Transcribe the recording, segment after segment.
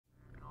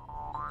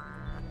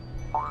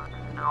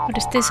What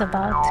is this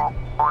about?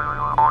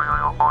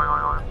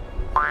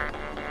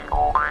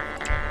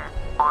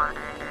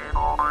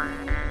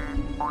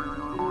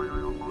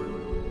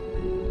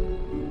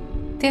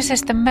 This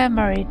is the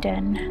memory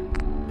den.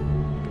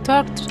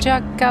 Talk to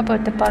Jack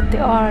Cabot about the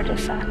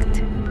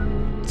artifact.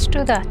 Let's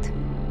do that.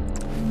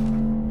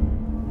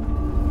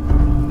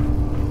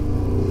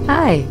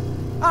 Hi.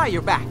 Ah,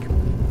 you're back.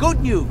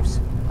 Good news.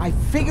 I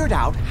figured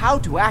out how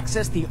to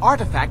access the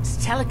artifact's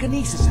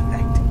telekinesis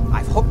effect.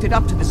 I've hooked it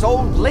up to this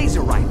old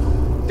laser rifle.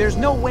 There's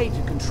no way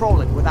to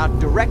control it without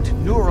direct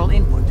neural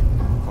input.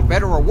 For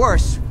better or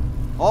worse,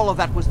 all of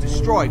that was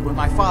destroyed when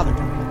my father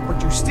died.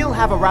 But you still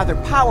have a rather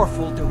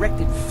powerful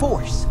directed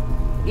force.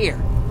 Here,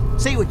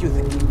 see what you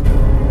think.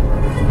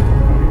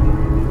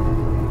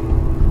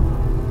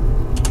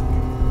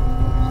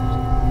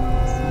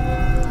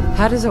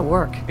 How does it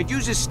work? It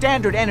uses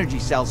standard energy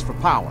cells for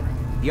power.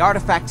 The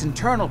artifact's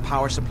internal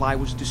power supply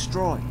was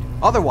destroyed.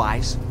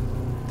 Otherwise,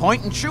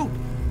 point and shoot.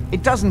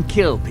 It doesn't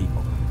kill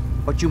people,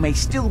 but you may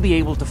still be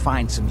able to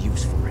find some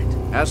use for it.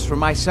 As for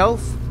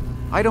myself,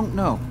 I don't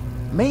know.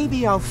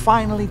 Maybe I'll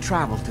finally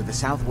travel to the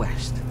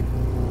Southwest.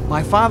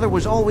 My father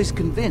was always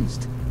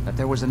convinced that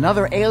there was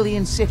another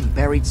alien city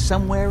buried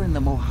somewhere in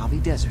the Mojave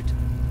Desert.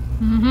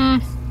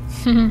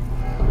 Mm-hmm.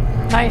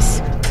 Nice.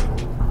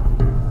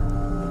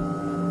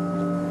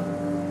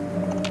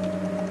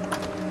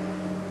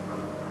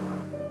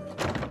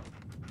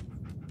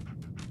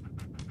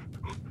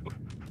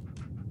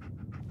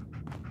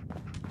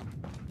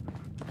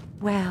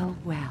 Well,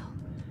 well,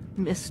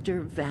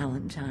 Mr.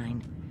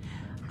 Valentine.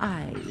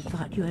 I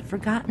thought you had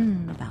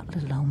forgotten about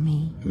little old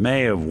me.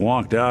 May have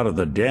walked out of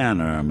the den,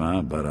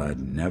 Irma, but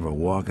I'd never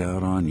walk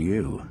out on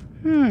you.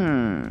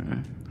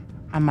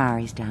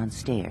 Amari's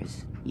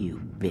downstairs, you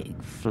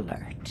big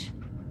flirt.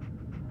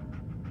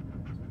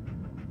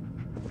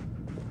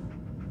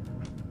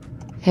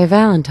 Hey,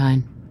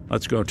 Valentine.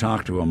 Let's go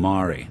talk to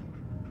Amari.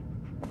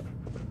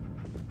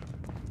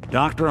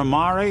 Dr.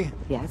 Amari?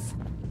 Yes?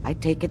 I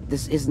take it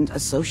this isn't a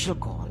social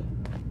call.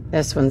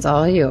 This one's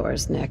all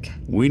yours, Nick.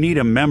 We need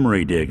a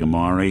memory dig,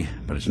 Amari,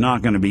 but it's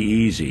not going to be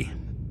easy.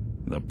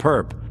 The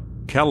perp,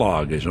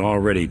 Kellogg, is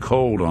already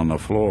cold on the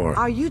floor.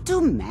 Are you two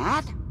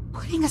mad?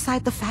 Putting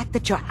aside the fact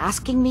that you're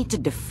asking me to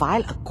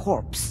defile a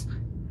corpse,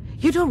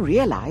 you do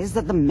realize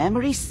that the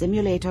memory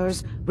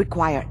simulators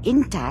require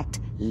intact,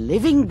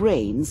 living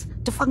brains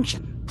to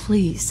function.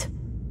 Please.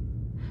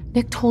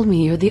 Nick told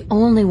me you're the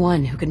only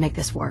one who could make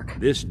this work.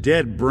 This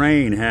dead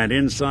brain had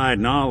inside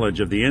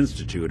knowledge of the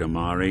Institute,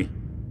 Amari.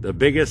 The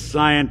biggest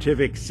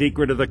scientific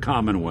secret of the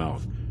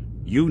Commonwealth.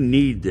 You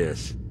need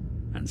this,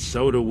 and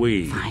so do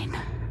we. Fine.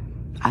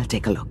 I'll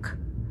take a look.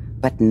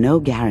 But no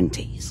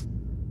guarantees.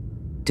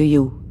 Do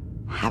you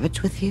have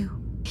it with you?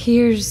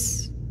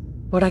 Here's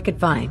what I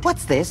could find.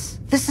 What's this?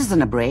 This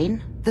isn't a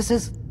brain. This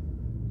is...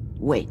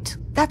 Wait,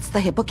 that's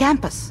the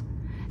hippocampus.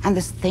 And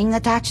this thing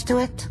attached to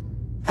it?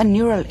 A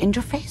neural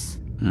interface?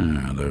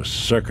 Those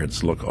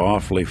circuits look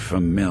awfully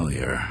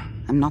familiar.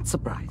 I'm not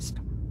surprised.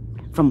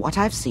 From what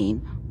I've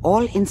seen,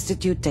 all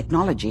Institute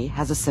technology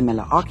has a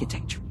similar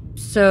architecture.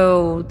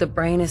 So the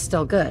brain is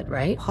still good,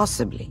 right?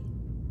 Possibly.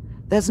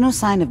 There's no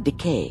sign of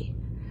decay,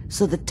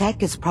 so the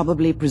tech is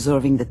probably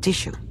preserving the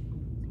tissue,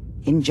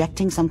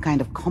 injecting some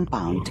kind of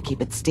compound to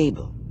keep it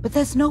stable. But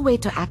there's no way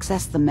to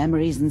access the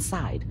memories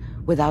inside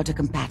without a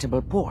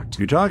compatible port.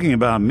 You're talking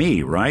about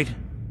me, right?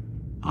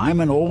 I'm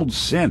an old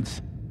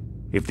synth.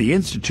 If the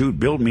Institute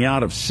built me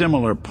out of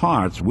similar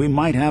parts, we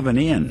might have an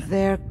in.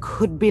 There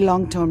could be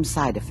long-term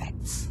side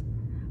effects.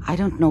 I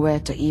don't know where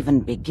to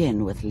even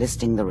begin with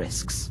listing the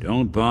risks.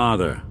 Don't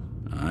bother.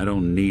 I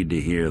don't need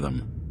to hear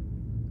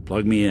them.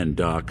 Plug me in,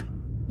 Doc.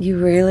 You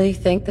really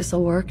think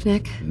this'll work,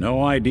 Nick?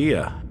 No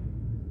idea.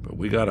 But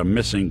we got a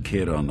missing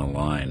kid on the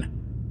line.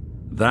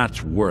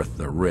 That's worth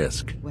the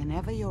risk.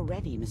 Whenever you're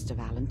ready, Mr.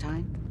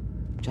 Valentine.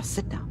 Just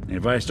sit down.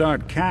 If I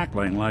start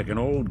cackling like an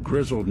old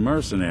grizzled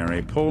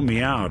mercenary, pull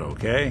me out,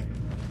 okay?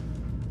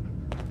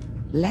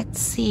 Let's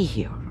see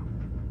here.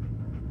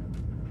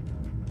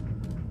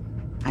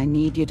 I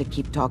need you to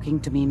keep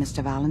talking to me,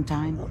 Mr.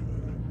 Valentine.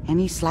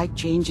 Any slight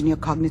change in your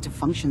cognitive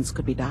functions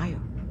could be dire.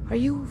 Are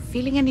you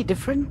feeling any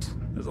different?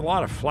 There's a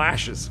lot of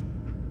flashes.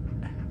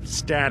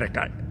 Static.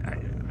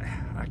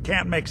 I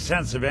can't make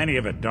sense of any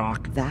of it,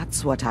 Doc.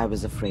 That's what I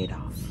was afraid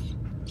of.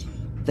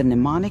 The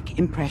mnemonic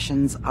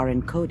impressions are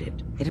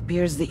encoded. It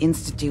appears the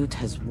Institute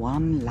has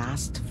one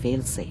last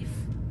failsafe.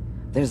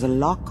 There's a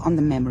lock on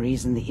the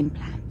memories in the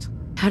implant.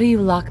 How do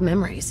you lock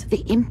memories?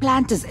 The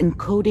implant is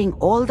encoding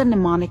all the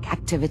mnemonic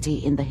activity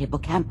in the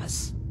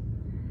hippocampus.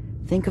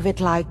 Think of it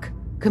like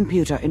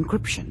computer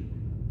encryption.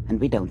 And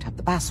we don't have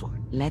the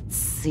password. Let's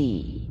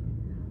see.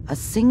 A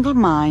single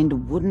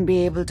mind wouldn't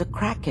be able to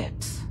crack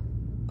it.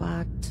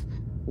 But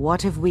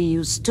what if we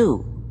use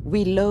two?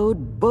 We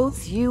load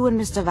both you and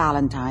Mr.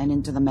 Valentine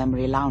into the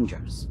memory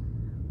loungers.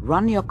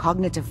 Run your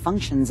cognitive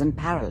functions in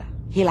parallel.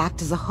 He'll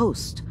act as a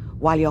host,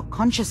 while your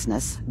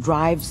consciousness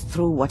drives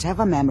through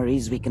whatever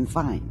memories we can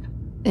find.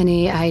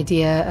 Any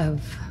idea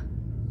of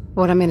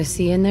what I'm gonna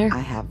see in there? I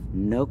have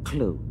no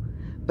clue,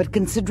 But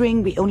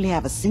considering we only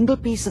have a single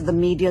piece of the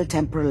medial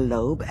temporal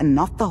lobe and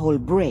not the whole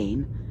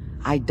brain,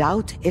 I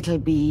doubt it'll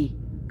be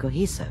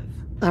cohesive.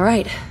 All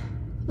right,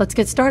 let's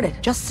get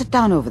started. Just sit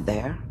down over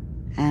there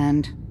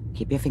and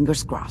keep your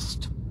fingers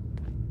crossed.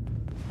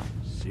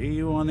 See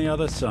you on the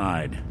other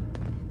side.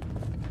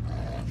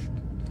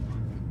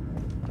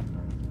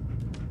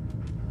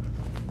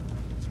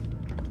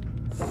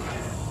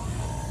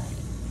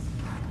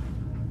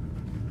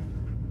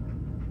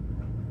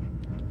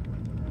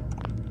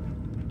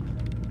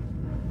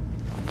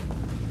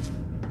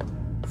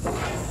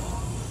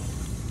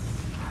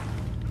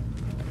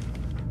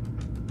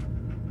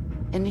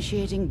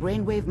 Initiating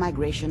brainwave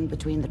migration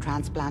between the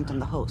transplant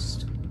and the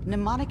host.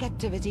 Mnemonic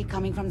activity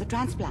coming from the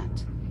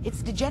transplant.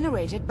 It's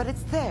degenerated, but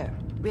it's there.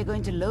 We're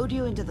going to load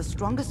you into the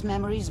strongest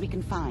memories we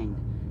can find.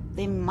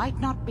 They might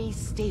not be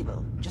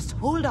stable. Just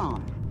hold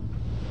on.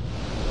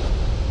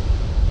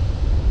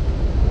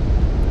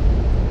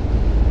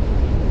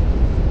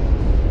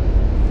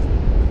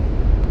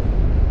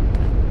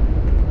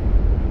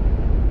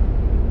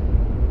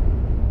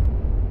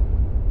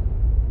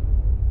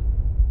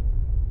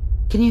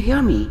 Can you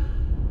hear me?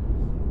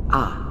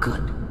 Ah,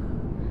 good.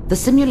 The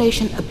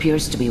simulation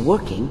appears to be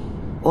working,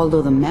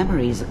 although the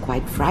memories are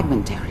quite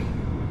fragmentary.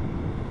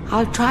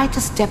 I'll try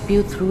to step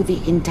you through the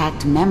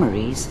intact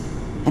memories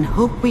and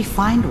hope we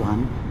find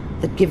one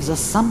that gives us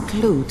some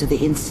clue to the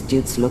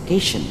Institute's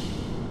location.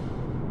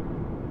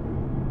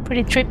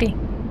 Pretty trippy.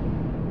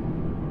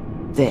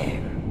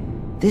 There.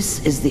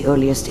 This is the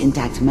earliest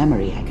intact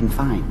memory I can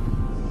find.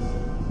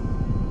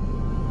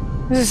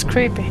 This is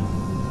creepy.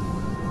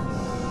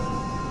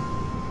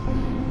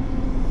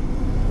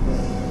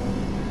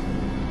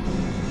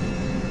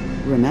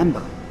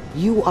 Remember,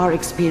 you are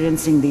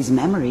experiencing these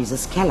memories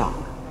as Kellogg.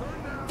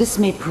 This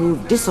may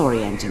prove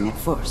disorienting at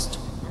first.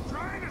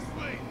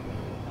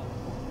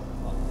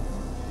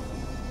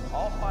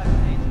 All 5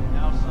 states have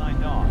now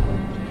signed on,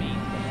 which means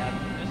that as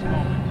of this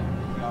moment,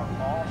 we are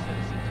all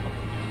citizens of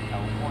the new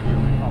California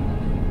Republic.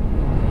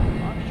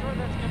 I'm sure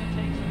that's going to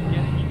take some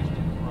getting used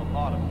to for a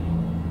lot of you.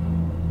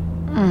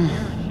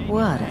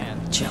 What a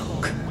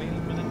joke.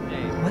 Waiting for the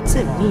day What's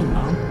it mean,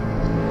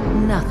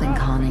 Mom? Nothing,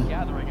 Connie.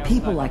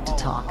 People like to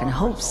talk and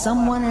hope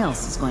someone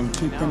else is going to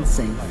keep them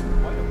safe.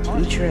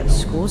 Teacher at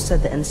school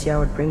said the NCR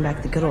would bring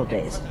back the good old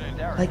days.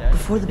 Like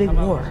before the big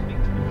war.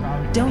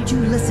 Don't you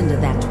listen to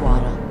that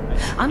twaddle.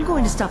 I'm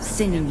going to stop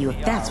singing you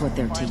if that's what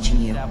they're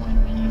teaching you.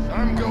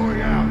 I'm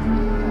going out.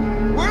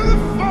 Where the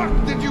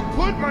fuck did you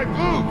put my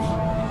boobs?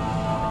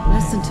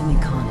 Listen to me,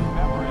 Connie.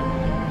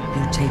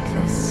 You take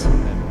this.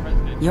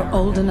 You're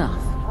old enough.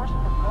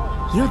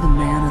 You're the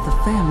man of the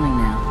family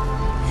now.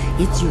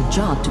 It's your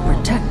job to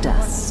protect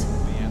us.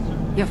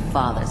 Your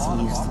father's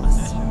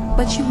useless,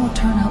 but you won't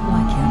turn out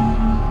like him.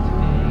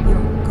 You're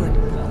a good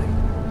boy.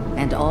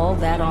 And all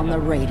that on the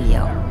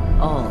radio,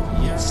 all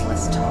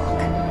useless talk.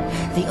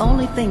 The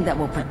only thing that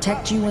will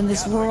protect you in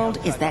this world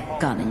is that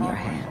gun in your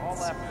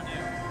hands.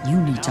 You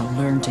need to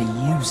learn to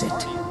use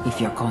it if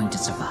you're going to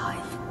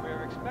survive.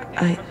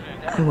 I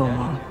will,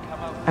 Mom.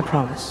 I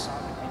promise.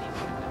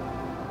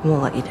 I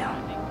won't let you down.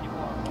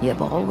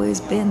 You've always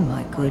been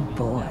my good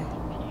boy.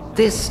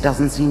 This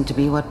doesn't seem to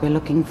be what we're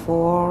looking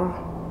for.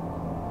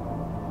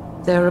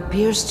 There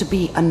appears to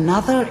be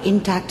another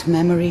intact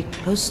memory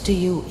close to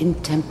you in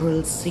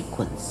temporal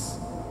sequence.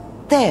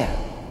 There.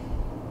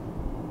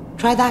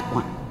 Try that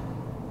one.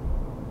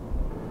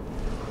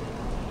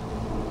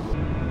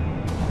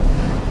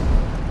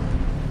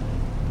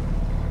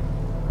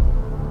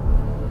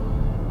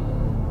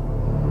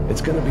 It's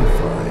gonna be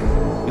fine.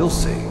 You'll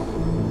see.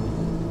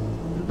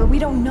 But we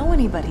don't know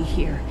anybody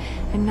here.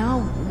 And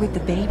now, with the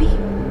baby?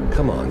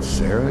 Come on,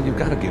 Sarah. You've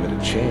gotta give it a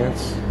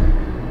chance.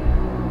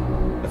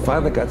 I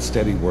finally got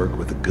steady work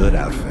with a good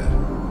outfit.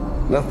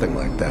 Nothing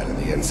like that in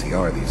the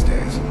NCR these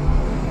days.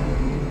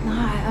 No,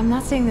 I'm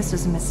not saying this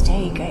was a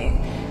mistake.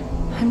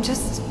 I'm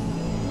just...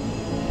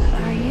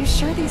 Are you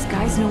sure these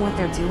guys know what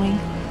they're doing?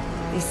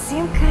 They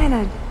seem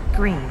kinda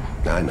green.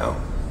 I know.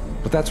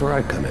 But that's where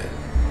I come in.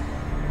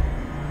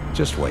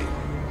 Just wait.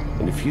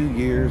 In a few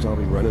years, I'll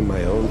be running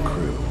my own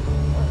crew.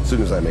 As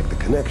soon as I make the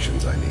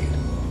connections I need.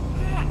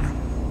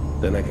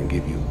 Then I can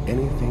give you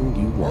anything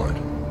you want.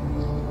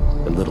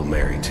 And little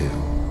Mary, too.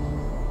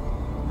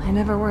 I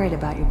never worried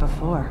about you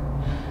before.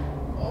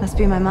 Must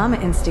be my mama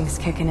instincts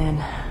kicking in.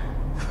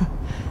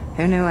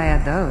 Who knew I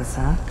had those,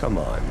 huh? Come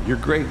on, you're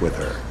great with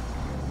her.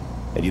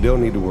 And you don't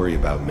need to worry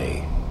about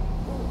me.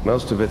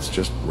 Most of it's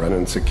just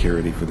running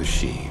security for the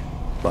she.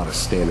 A lot of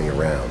standing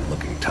around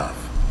looking tough.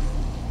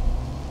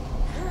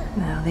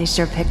 No, they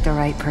sure picked the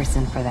right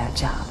person for that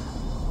job.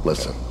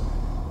 Listen,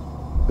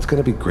 it's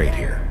gonna be great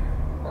here.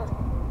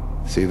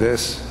 See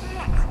this?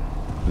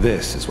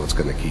 This is what's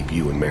gonna keep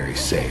you and Mary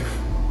safe.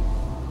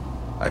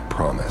 I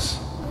promise.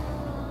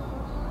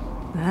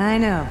 I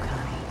know,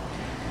 Connie.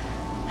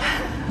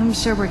 I'm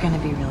sure we're gonna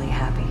be really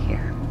happy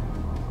here.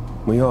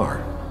 We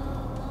are.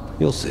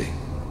 You'll see.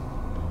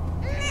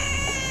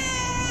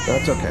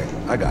 That's okay.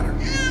 I got her.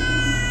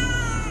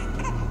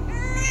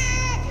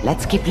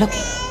 Let's keep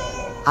looking.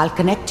 I'll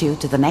connect you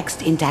to the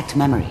next intact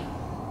memory.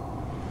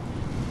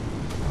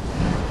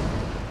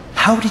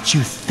 How did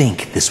you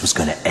think this was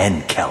gonna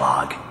end,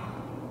 Kellogg?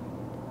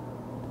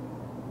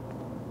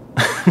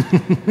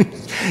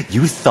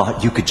 You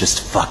thought you could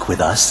just fuck with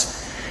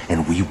us,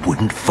 and we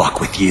wouldn't fuck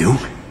with you?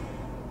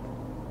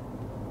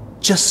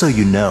 Just so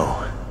you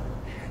know,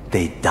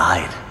 they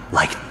died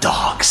like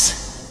dogs.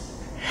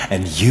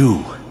 And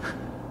you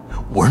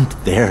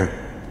weren't there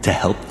to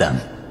help them.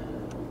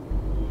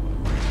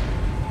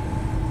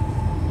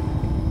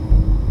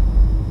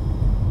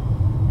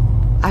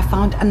 I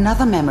found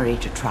another memory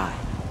to try.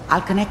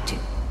 I'll connect you.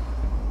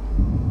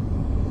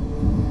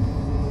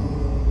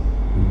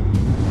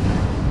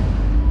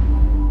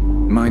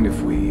 Mind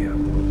if we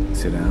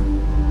sit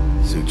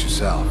down? Suit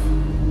yourself.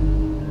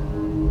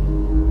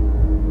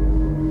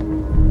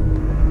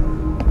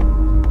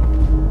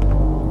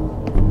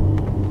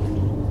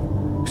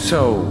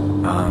 So,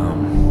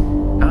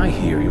 I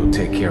hear you'll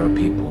take care of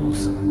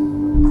people's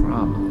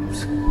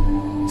problems.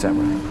 Is that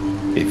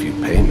right? If you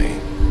pay me.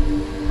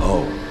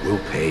 Oh,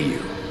 we'll pay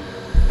you.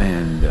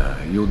 And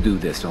you'll do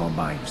this all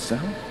by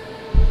yourself?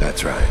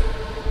 That's right.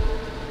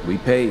 We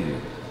pay you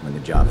when the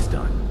job's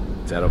done.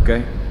 Is that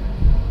okay?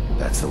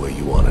 That's the way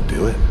you want to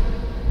do it?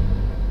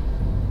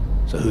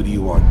 So who do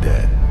you want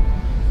dead?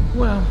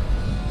 Well,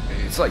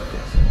 it's like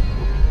this.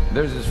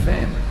 There's his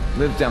family.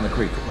 Lives down the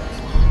creek a ways.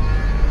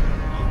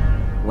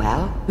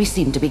 Well, we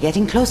seem to be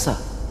getting closer.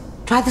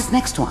 Try this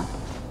next one.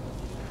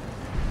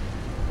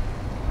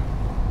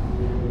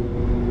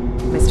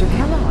 Mr.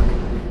 Kellogg,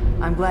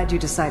 I'm glad you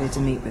decided to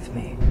meet with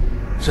me.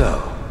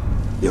 So,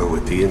 you're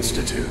with the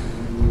Institute.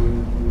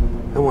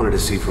 I wanted to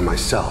see for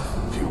myself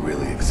if you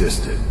really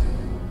existed.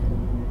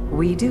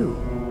 We do,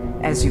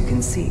 as you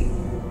can see.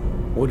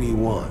 What do you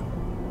want?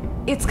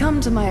 It's come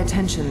to my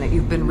attention that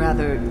you've been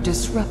rather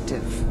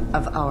disruptive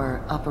of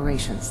our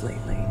operations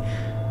lately.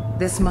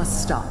 This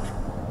must stop.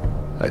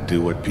 I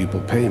do what people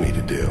pay me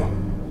to do.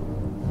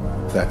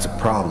 If that's a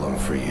problem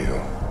for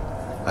you,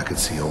 I could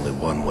see only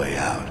one way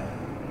out.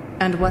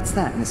 And what's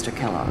that, Mr.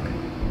 Kellogg?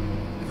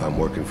 If I'm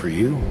working for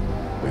you,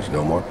 there's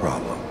no more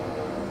problem.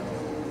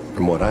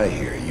 From what I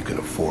hear, you can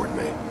afford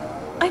me.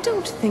 I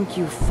don't think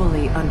you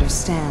fully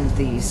understand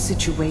the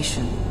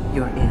situation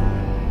you're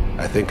in.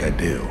 I think I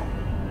do.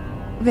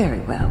 Very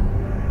well.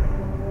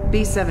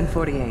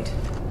 B-748,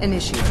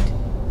 initiate.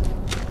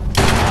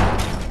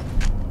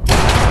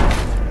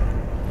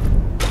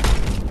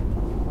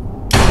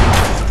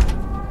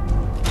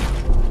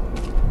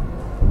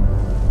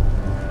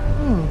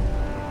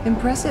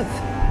 Impressive.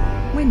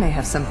 We may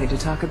have something to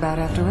talk about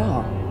after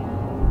all.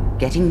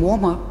 Getting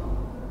warmer.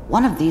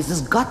 One of these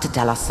has got to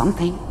tell us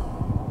something.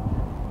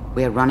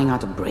 We're running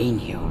out of brain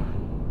here.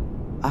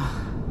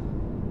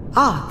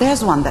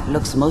 There's one that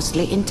looks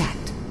mostly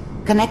intact.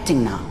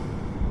 Connecting now.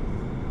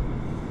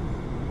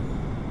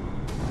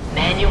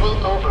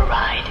 Manual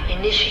override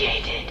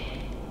initiated.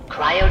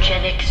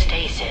 Cryogenic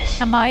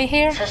stasis. Am I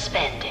here?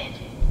 Suspended.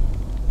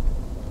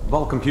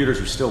 Vault computers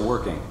are still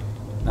working.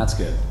 That's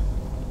good.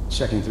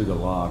 Checking through the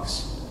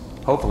logs.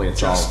 Hopefully it's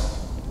Just all...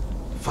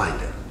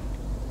 find it.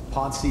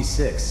 Pod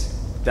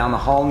C6. Down the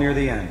hall near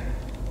the end.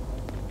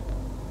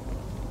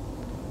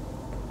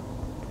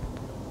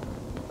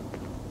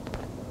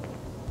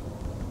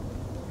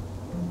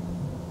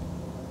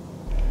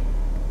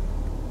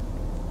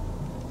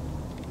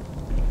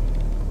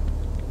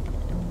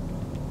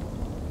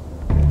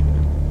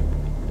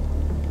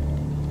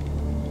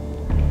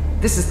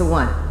 This is the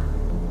one.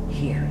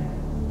 Here.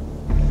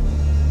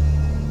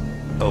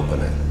 Open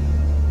it.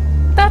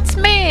 That's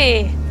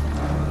me!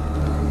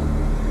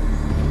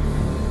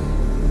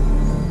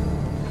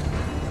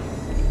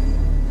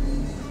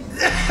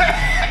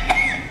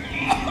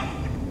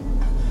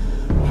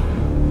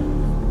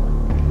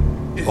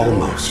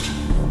 Almost.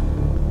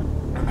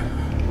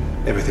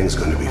 Everything's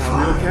going to be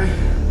fine. Are you okay?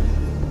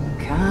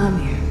 Come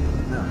here.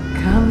 No.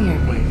 Come here,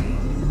 baby.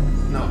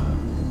 No.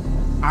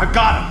 I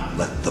got him!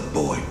 Let the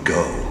boy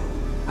go.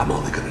 I'm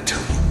only going to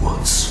tell you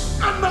once.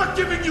 I'm not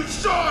giving you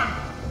Sean!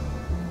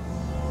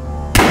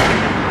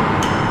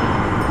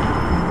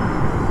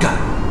 God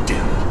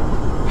damn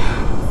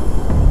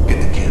it.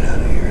 Get the kid out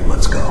of here and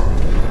let's go.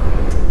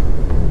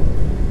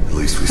 At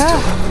least we still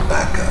have the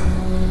backup.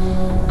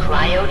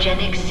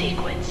 Cryogenic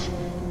sequence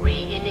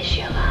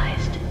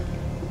reinitialized.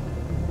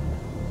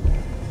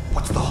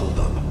 What's the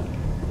holdup?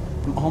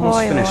 I'm almost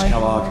Oi, finished, oi.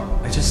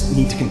 Kellogg. I just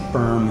need to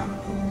confirm.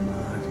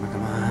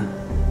 Come on.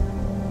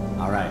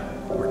 Alright,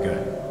 we're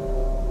good.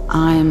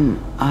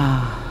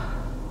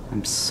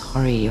 I'm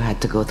sorry you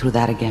had to go through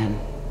that again.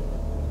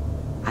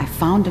 I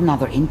found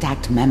another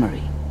intact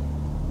memory.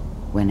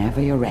 Whenever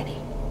you're ready.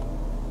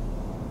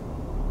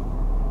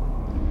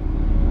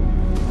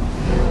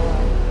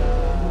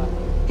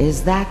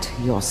 Is that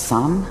your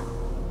son?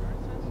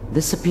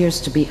 This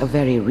appears to be a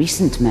very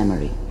recent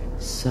memory,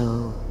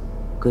 so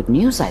good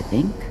news, I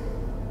think.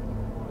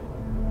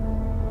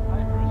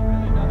 Piper's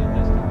really done it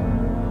this time.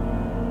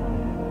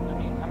 I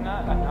mean, I'm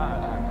not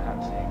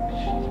saying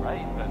she's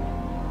right, but...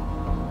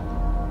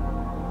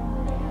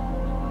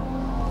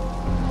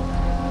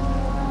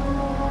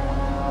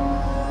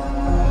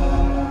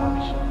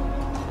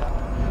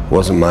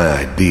 Wasn't my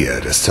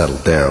idea to settle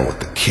down with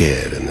the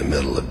kid in the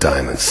middle of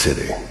Diamond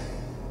City.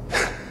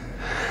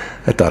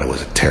 I thought it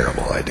was a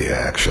terrible idea,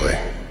 actually.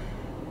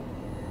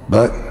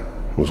 But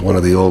it was one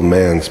of the old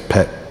man's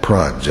pet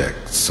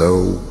projects,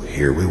 so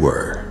here we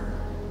were.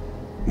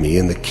 Me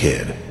and the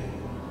kid.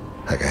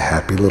 Like a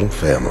happy little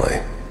family.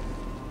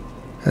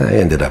 I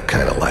ended up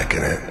kind of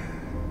liking it.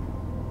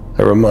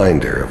 A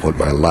reminder of what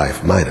my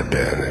life might have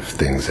been if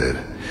things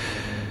had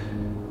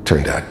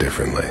turned out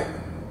differently.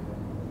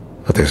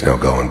 But there's no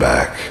going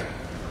back.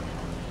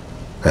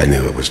 I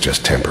knew it was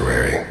just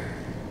temporary.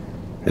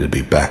 It'd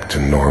be back to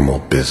normal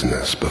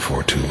business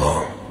before too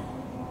long.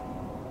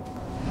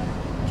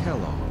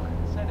 Kellogg.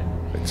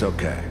 It's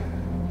okay.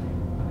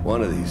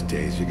 One of these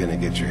days you're gonna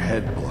get your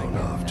head blown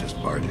off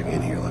just barging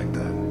in here like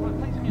that.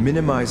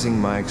 Minimizing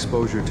my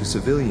exposure to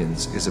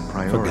civilians is a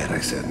priority. Forget I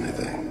said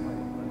anything.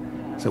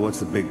 So what's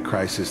the big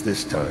crisis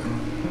this time?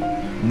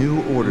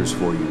 New orders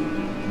for you.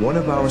 One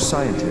of our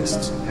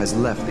scientists has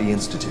left the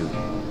Institute.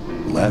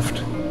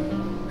 Left?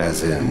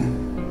 As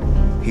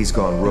in? He's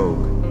gone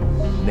rogue.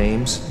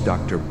 Name's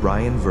Dr.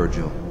 Brian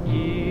Virgil.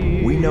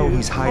 We know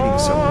he's hiding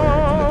somewhere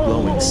in the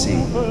glowing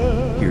sea.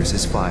 Here's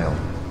his file.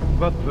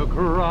 Wow.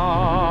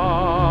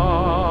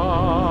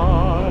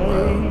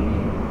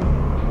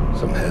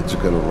 Some heads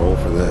are gonna roll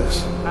for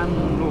this.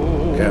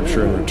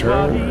 Capture and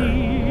return,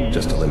 or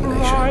just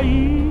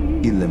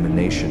elimination?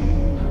 Elimination.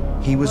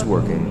 He was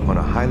working on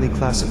a highly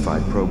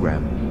classified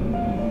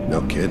program.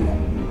 No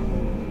kidding.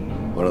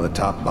 One of the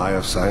top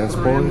bioscience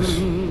boys?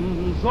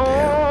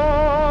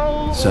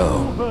 Damn.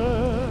 So,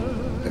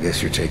 I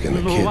guess you're taking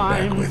the kid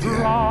back with you.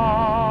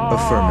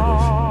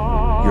 Affirmative.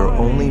 Your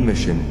only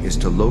mission is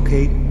to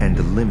locate and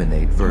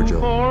eliminate Virgil.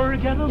 You're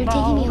taking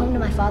me home to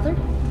my father?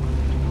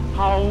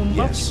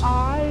 Yes.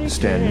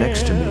 Stand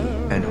next to me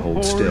and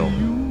hold still.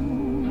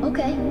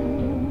 Okay.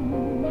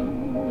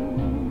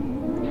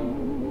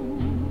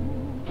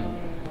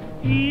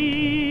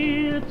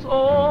 It's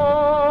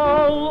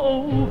all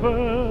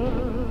over,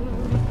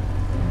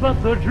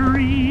 but the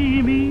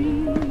dreaming.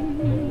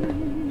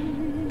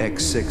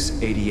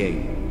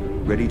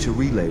 X688, ready to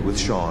relay with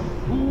Sean.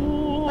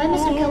 Bye,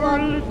 Mr.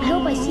 Kellogg. I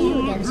hope I see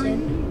you again soon.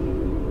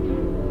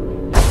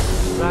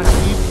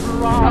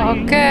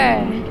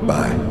 Okay.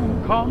 Bye.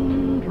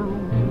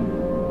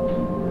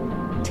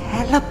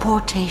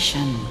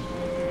 Teleportation.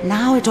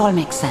 Now it all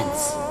makes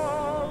sense.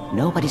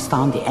 Nobody's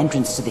found the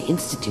entrance to the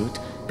Institute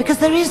because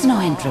there is no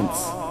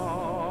entrance.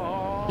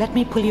 Let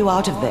me pull you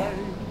out of there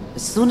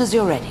as soon as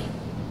you're ready.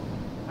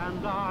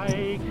 And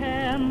I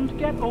can't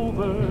get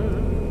over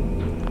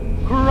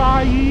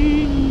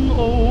crying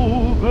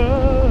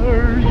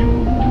over you.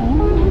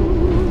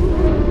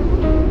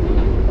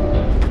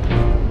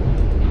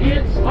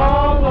 It's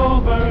all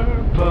over,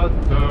 but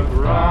the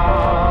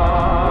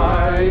grind.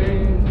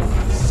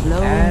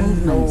 Slow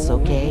movements,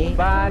 okay?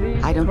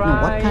 I don't know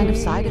what kind of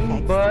side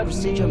effects the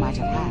procedure might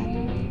have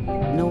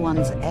had. No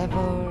one's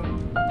ever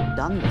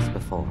done this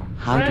before.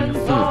 How do you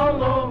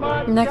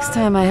feel? Next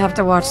time I have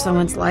to watch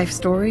someone's life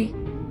story,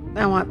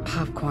 I want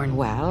popcorn.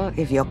 Well,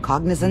 if you're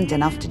cognizant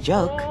enough to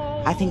joke,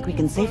 I think we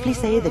can safely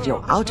say that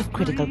you're out of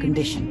critical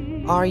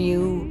condition. Are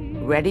you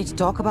ready to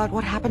talk about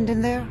what happened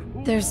in there?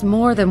 There's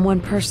more than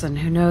one person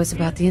who knows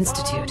about the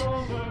Institute.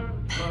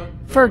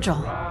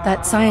 Virgil,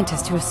 that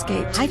scientist who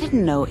escaped. I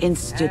didn't know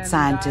Institute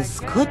scientists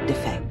could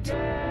defect.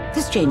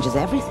 This changes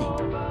everything.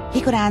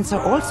 He could answer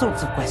all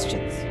sorts of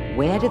questions.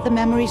 Where did the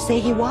memory say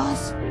he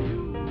was?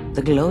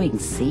 The glowing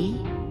sea?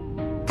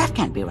 That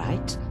can't be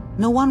right.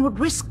 No one would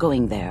risk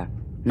going there,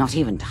 not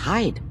even to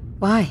hide.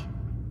 Why?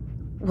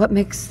 What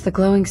makes the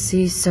glowing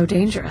sea so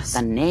dangerous?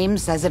 The name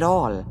says it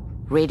all.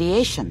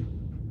 Radiation.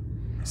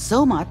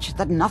 So much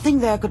that nothing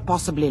there could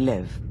possibly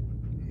live.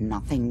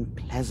 Nothing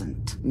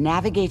pleasant.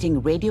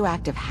 Navigating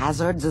radioactive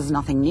hazards is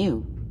nothing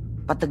new.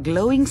 But the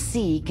glowing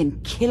sea can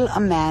kill a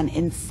man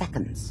in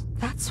seconds.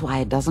 That's why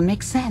it doesn't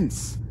make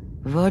sense.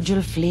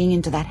 Virgil fleeing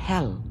into that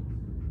hell.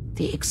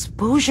 The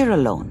exposure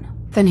alone.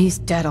 Then he's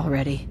dead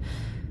already.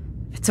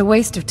 It's a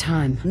waste of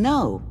time.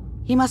 No.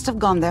 He must have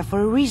gone there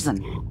for a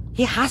reason.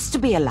 He has to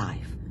be alive.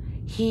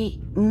 He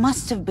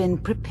must have been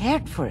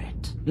prepared for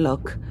it.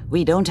 Look,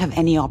 we don't have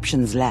any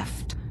options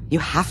left. You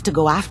have to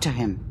go after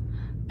him.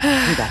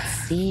 Through that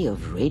sea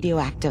of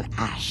radioactive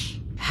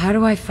ash. How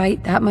do I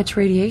fight that much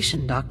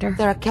radiation, Doctor?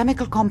 There are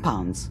chemical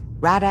compounds.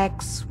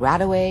 Rad-X,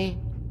 Radaway.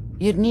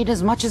 You'd need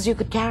as much as you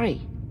could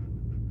carry.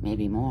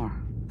 Maybe more.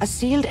 A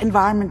sealed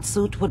environment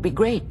suit would be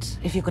great,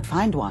 if you could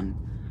find one.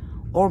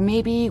 Or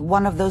maybe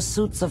one of those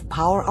suits of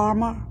power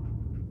armor.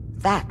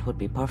 That would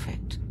be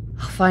perfect.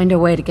 I'll find a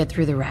way to get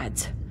through the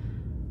rads.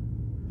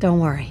 Don't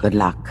worry. Good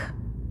luck.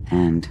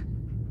 And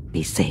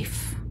be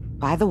safe.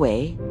 By the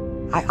way,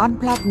 I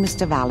unplugged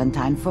Mr.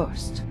 Valentine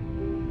first.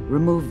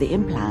 Removed the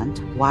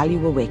implant while you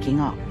were waking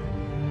up.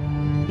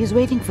 He's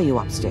waiting for you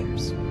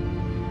upstairs.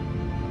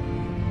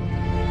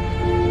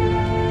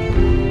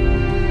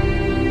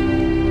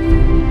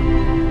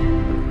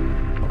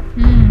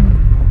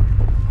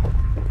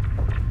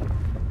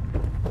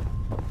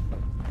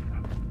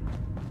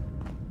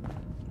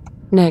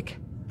 Nick,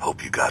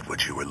 Hope you got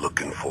what you were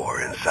looking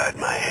for inside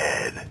my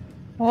head.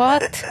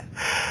 What?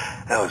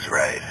 I was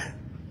right.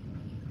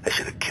 I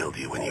should have killed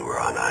you when you were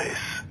on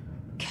ice.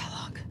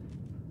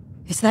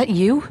 Is that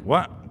you?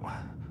 What?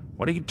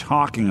 What are you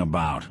talking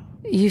about?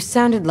 You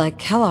sounded like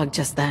Kellogg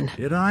just then.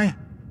 Did I?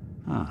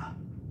 Huh.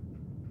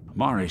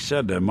 Amari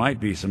said there might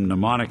be some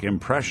mnemonic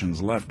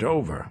impressions left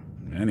over.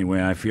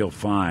 Anyway, I feel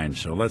fine,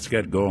 so let's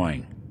get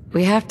going.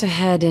 We have to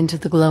head into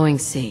the glowing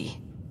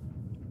sea.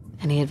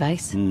 Any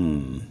advice?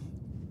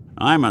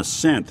 I'm a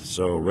synth,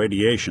 so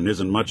radiation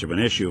isn't much of an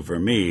issue for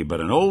me, but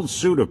an old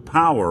suit of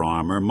power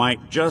armor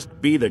might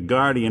just be the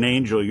guardian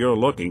angel you're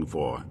looking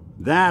for.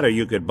 That, or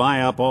you could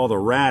buy up all the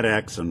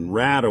Rad-X and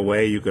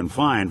Rad-Away you can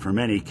find from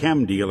any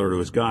chem dealer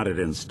who's got it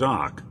in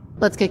stock.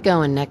 Let's get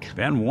going, Nick.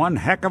 Been one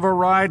heck of a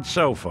ride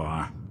so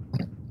far.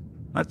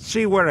 Let's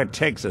see where it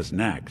takes us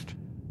next.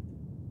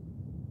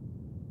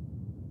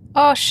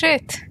 Oh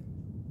shit.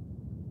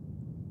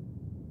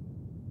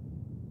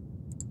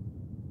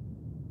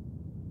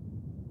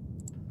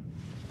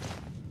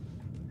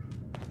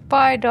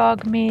 Bye,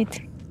 dog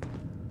meat.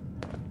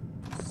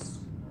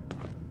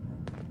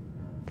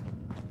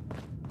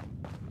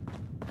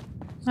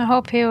 I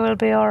hope he will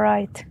be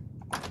alright.